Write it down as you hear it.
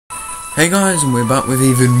Hey guys, and we're back with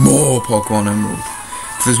even more Pokemon Emerald.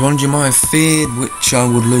 If there's one you might have feared which I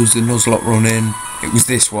would lose the Nuzlocke run in, it was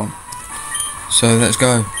this one. So let's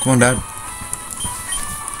go. Come on, Dad.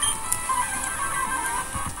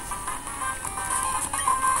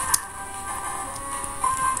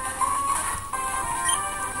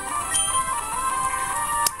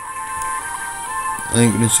 I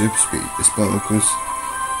ain't gonna super speed this battle because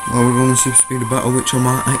I would want to super speed a battle which I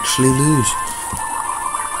might actually lose.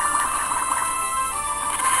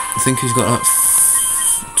 I think he's got like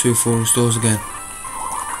 2 full restores again.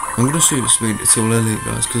 I'm gonna super speed it till Lilip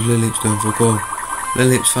guys, because Lilip's doing fuck all.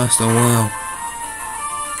 Lilip's faster, wow.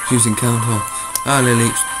 He's using counter. Ah,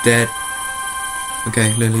 Lilip's dead.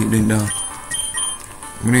 Okay, Lilip didn't die.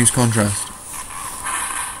 I'm gonna use contrast.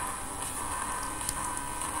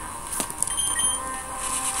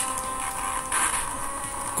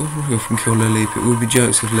 God, what if I can kill Lilip? It would be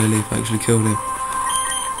jokes if Lilip actually killed him.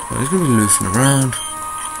 But he's gonna be loofing around.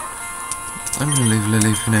 I'm gonna leave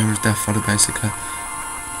Lilip in Area's death fodder basically.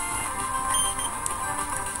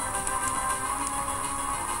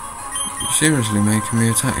 You're seriously making me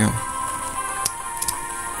attack you?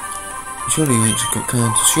 Surely you ain't just got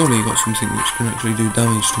counters. Surely you got something which can actually do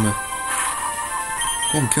damage to me.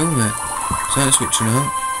 Go on, kill me. So I'm switching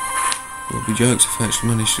out. It would be jokes if I actually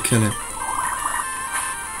managed to kill him.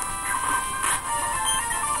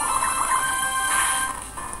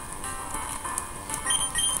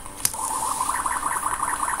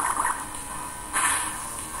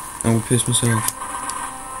 I would piss myself.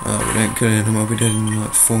 But I ain't killing him, I'll be dead in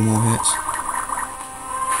like 4 more hits.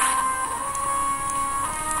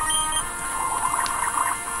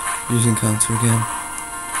 Using counter again.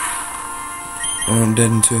 Or I'm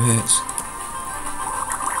dead in 2 hits.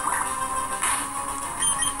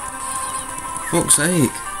 Fuck's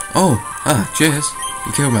sake! Oh! Cheers!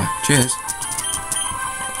 You killed me, cheers!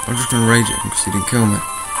 I'm just gonna rage at him because he didn't kill me.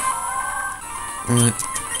 Alright.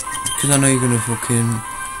 Because I know you're gonna fucking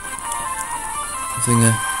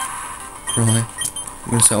cry.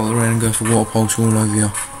 I'm gonna set up the rain and go for water pulse all over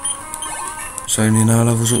you. So he now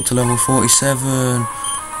levels up to level 47.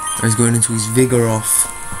 He's going into his vigor off.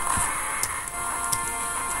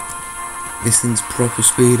 This thing's proper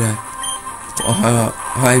speed, eh? I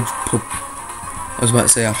was about to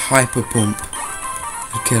say a hyper pump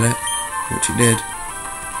to kill it, which it did.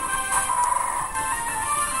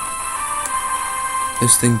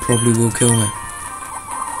 This thing probably will kill me.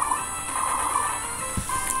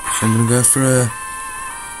 So I'm gonna go for a...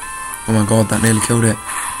 Oh my god, that nearly killed it.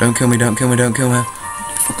 Don't kill me, don't kill me, don't kill me.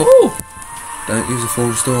 Oh! Don't use a full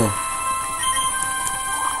restore.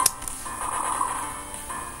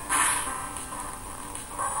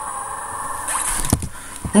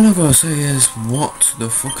 All I gotta say is, what the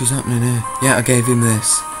fuck is happening here? Yeah, I gave him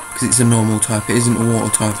this, because it's a normal type. It isn't a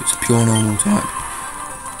water type, it's a pure normal type.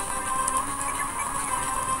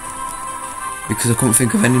 Because I couldn't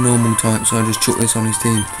think of any normal type, so I just chucked this on his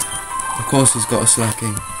team. Of course he's got a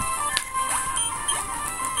slacking.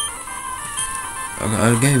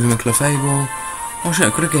 I gave him a Clefable. Oh shit, I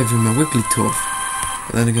could have gave him a Wigglytuff.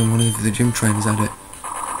 But then again, one of the gym trainers had it.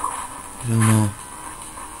 I don't know.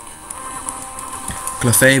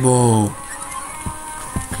 Clefable.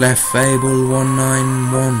 Clefable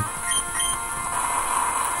 191.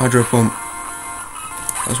 Hydro Pump.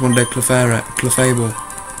 That's one dead Clefable.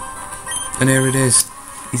 And here it is.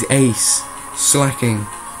 His ace. Slacking.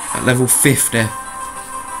 At level 50.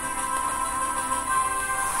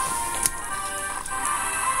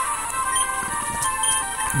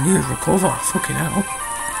 You recover, fucking hell.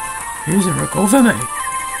 Use and recover, mate.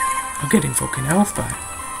 I'm getting fucking health back.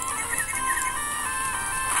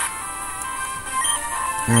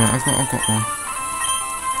 Alright, I've got one.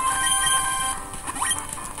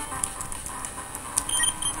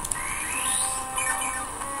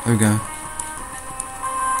 There we go.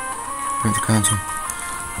 Wait for counter.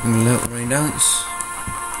 I'm gonna let the rain dance.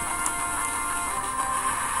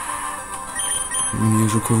 I'm gonna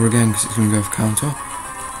use recover again because it's gonna go for counter.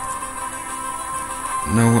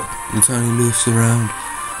 Now we're turning loose around.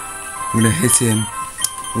 I'm gonna hit him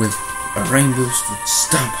with a rain boosted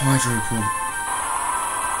stamp hydro pump.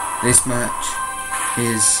 This match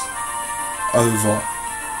is over.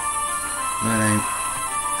 No, it ain't.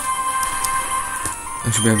 I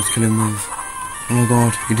should be able to kill him with... Oh my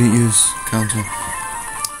god, he didn't use counter.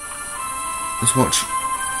 Let's watch.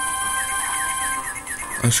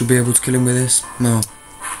 I should be able to kill him with this. No.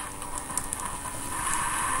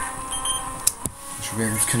 I should be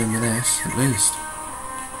able to kill him with this, at least.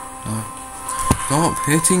 No. Stop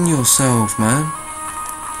hitting yourself, man.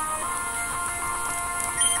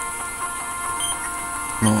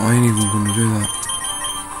 No, I ain't even gonna do that.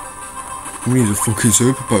 I'm gonna use a fucking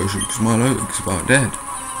super potion because my Lotec's about dead.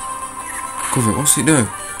 Cover it, what's it do?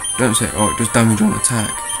 Don't say, oh, it does damage on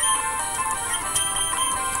attack.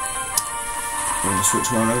 I'm gonna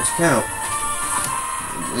switch my Lotek out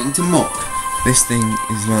into Mock. This thing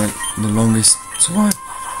is like the longest. So I'm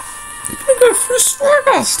gonna go for a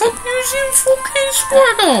swagger. Stop using fucking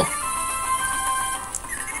swagger.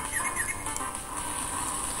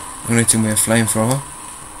 I'm gonna hit him with a flamethrower.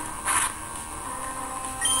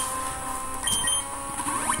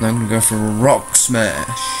 Now I'm gonna go for a rock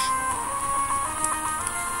smash.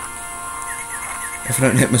 If I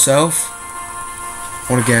don't hit myself, I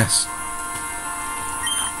wanna guess.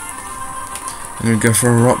 I'm gonna go for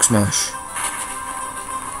a rock smash.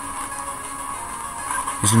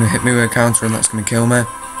 He's gonna hit me with a counter and that's gonna kill me.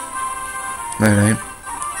 No, it ain't.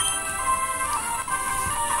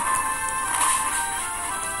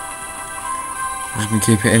 I'm just gonna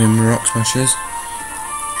keep hitting him with rock smashes.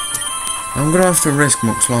 I'm gonna have to risk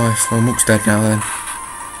Muck's life. Well, Muck's dead now then.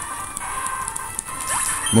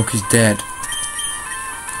 Muck is dead.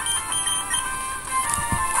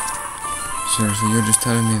 Seriously, you're just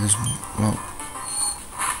telling me there's... well...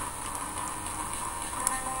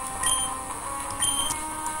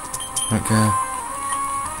 I don't care.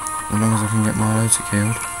 As long as I can get my Lotek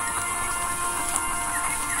killed.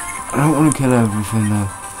 I don't want to kill everything though.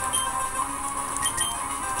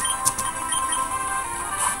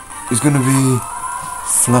 He's going to be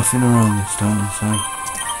fluffing around this time, so I'm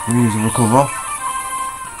going to use a recover.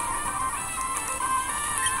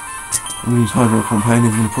 I'm going to use Hydro Campaign.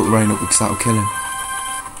 He's going to put the rain up because that'll kill him.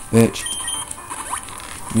 Bitch.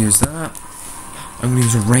 Use that. I'm going to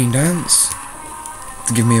use a rain dance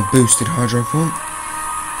to give me a boosted Hydro Pump.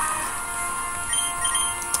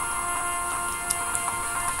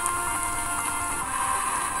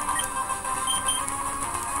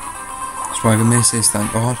 Swagger misses,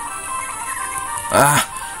 thank God. Ah!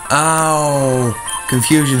 Ow!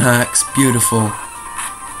 Confusion hacks, beautiful.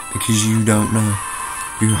 Because you don't know.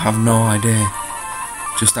 You have no idea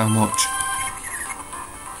just how much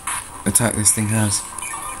attack this thing has.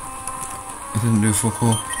 It doesn't do fuck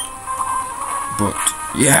all. But,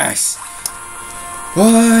 yes!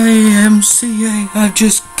 YMCA, I've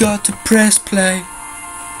just got to press play.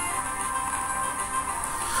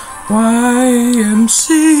 YMCA,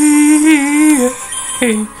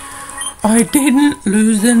 I didn't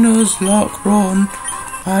lose the Nuzlocke run.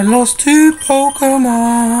 I lost 2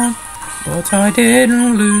 Pokemon, but I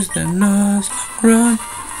didn't lose the Nuzlocke run.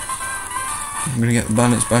 I'm gonna get the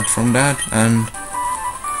balance badge from Dad and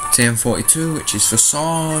TM42, which is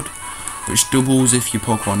Facade, which doubles if your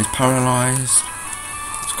Pokemon is paralysed.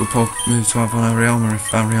 It's a good move to have on Ariama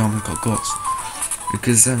if Ariama's got guts,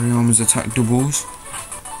 because Ariama's attack doubles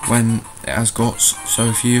when it has guts. So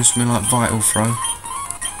if you use something like Vital Throw,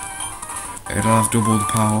 it'll have double the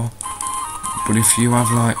power. But if you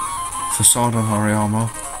have like Facade on Hariyama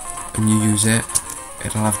and you use it,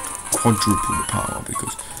 it'll have quadruple the power,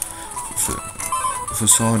 because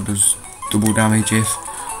Facade does double damage if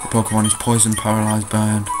the Pokemon is poison, paralysed,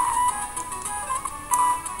 burned,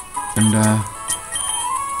 and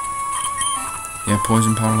yeah,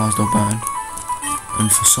 poison, paralysed or burned.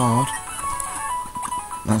 And Facade,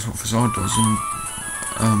 that's what Facade does,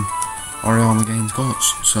 and Hariyama gains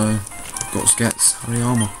Guts, so Guts gets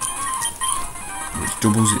Hariyama, which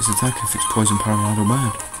doubles its attack if it's poison, paralysed or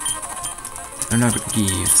burned. And now got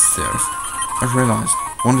Give Surf. I've realised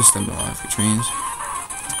Wanda's still alive, which means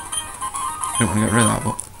I don't want to get rid of that,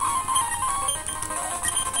 but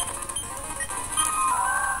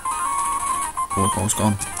Pokeballs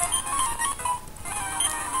gone.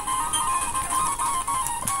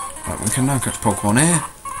 Right, we can now catch Pokemon here.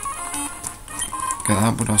 Get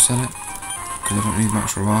that, but I'll sell it because I don't need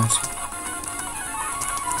max revives.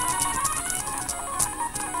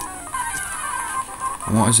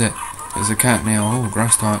 And what is it? There's a cat near. Oh,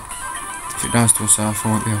 grass type. If it dies to a surf, I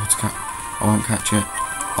won't be able to catch. I won't catch it.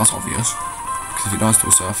 That's obvious. Because if it dies to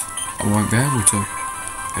a surf, I won't be able to.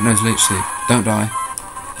 It knows Leech Seed. Don't die.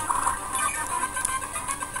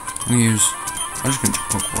 I'm just going to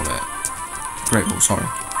Pokeball it. Great Ball, sorry.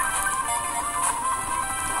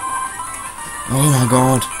 Oh my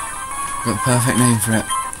God. I've got the perfect name for it.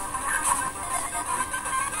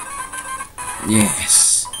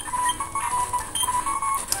 Yes.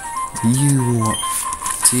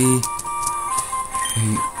 UTHORNY.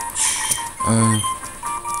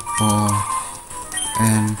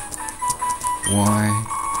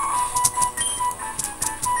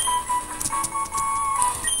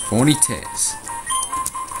 40 tears.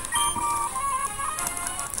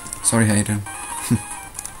 Sorry, Hayden.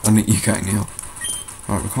 I need you getting ill.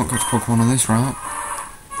 Right, we can't catch Pokemon on this route.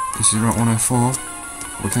 This is Route 104.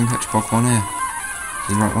 We can catch a Pokemon here.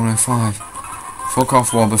 This is Route 105. Fuck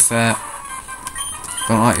off, Wobbuffet.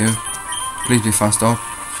 Don't like you. Please be fast, dog.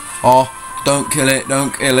 Oh, don't kill it,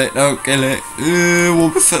 don't kill it, don't kill it.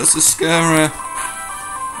 Wobbuffet's a scary.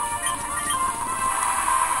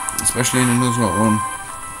 Especially in a nuzlocke run.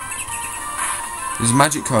 There's a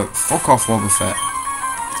magic coat. Fuck off, Wobbuffet.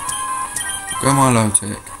 Go my low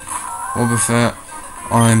tick. Wobbuffet,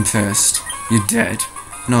 I'm pissed. You're dead.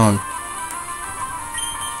 No.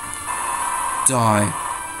 Die.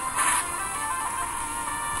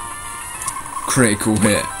 Critical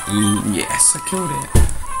hit. Yes, I killed it.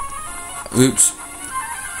 Oops.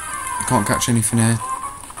 Can't catch anything here.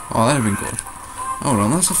 Oh, that'd have been good. Hold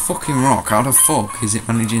on, that's a fucking rock. How the fuck is it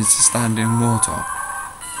managing to stand in water?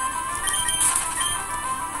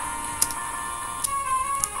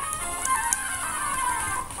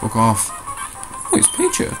 Fuck off. Oh, it's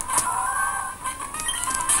Pikachu.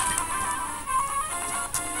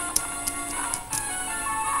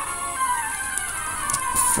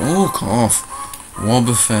 Fuck off.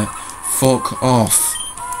 Wobbuffet. Fuck off.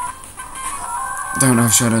 Don't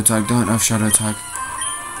have shadow tag, don't have shadow tag.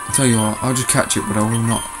 I'll tell you what, I'll just catch it, but I will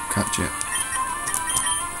not catch it.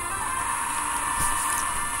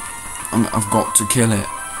 I've got to kill it.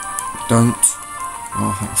 Don't.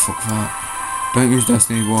 Oh, fuck that. Don't use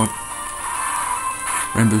Destiny Board.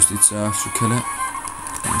 Rain Boosted Surf should kill it.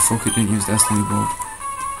 Oh, fuck it, didn't use Destiny Board.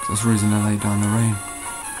 That's the reason I laid down the rain.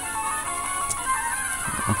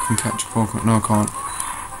 I can catch a Pokemon. No, I can't.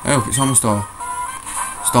 Hey, look, it's on the star.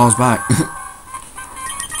 Star's back.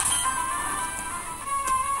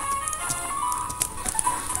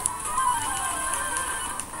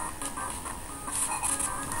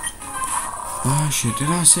 Oh shit, did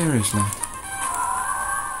I seriously?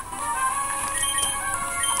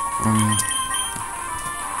 Oh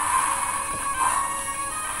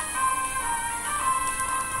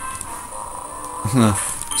yeah. No,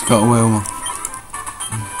 it's got away with me.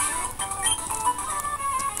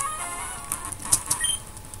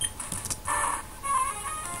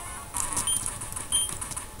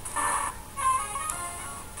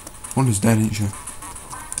 One is dead, ain't she?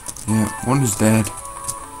 Yeah, one is dead.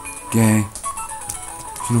 Gay.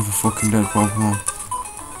 There's another fucking dead Pokemon.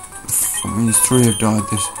 That means 3 have died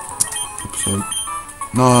this episode.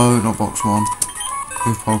 No, not box 1.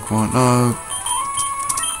 With Pokemon, no.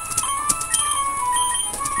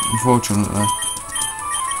 Unfortunately,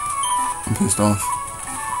 I'm pissed off.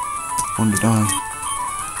 One to die.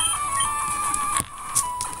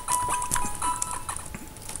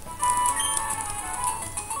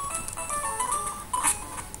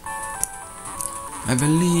 I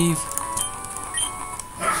believe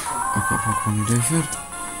I've got Pokemon in Dayford.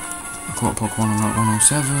 I've got Pokemon on Route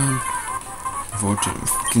 107. Unfortunately,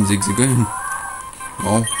 fucking Zigzagoon.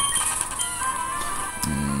 Lol.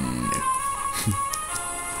 No.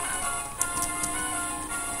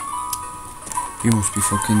 You must be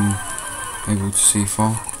fucking able to see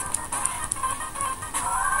far.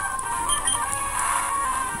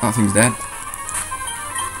 That thing's dead.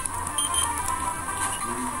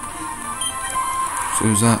 So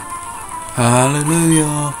is that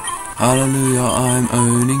hallelujah, hallelujah, I'm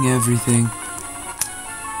owning everything.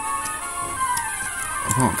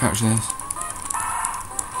 I can't catch this.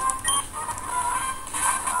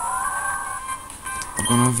 I've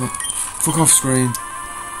gone over. Fuck off screen.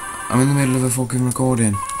 I'm in the middle of a fucking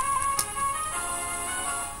recording.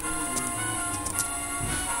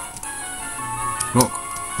 Look,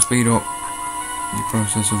 speed up. The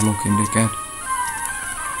process of looking, dickhead.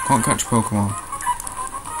 Can't catch Pokemon.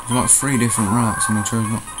 There's like 3 different routes and I chose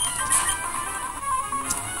not.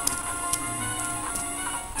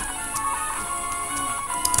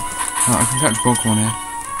 Right, I can catch Pokemon here.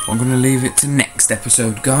 I'm going to leave it to next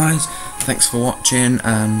episode, guys. Thanks for watching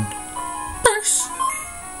and peace.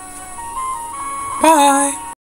 Bye.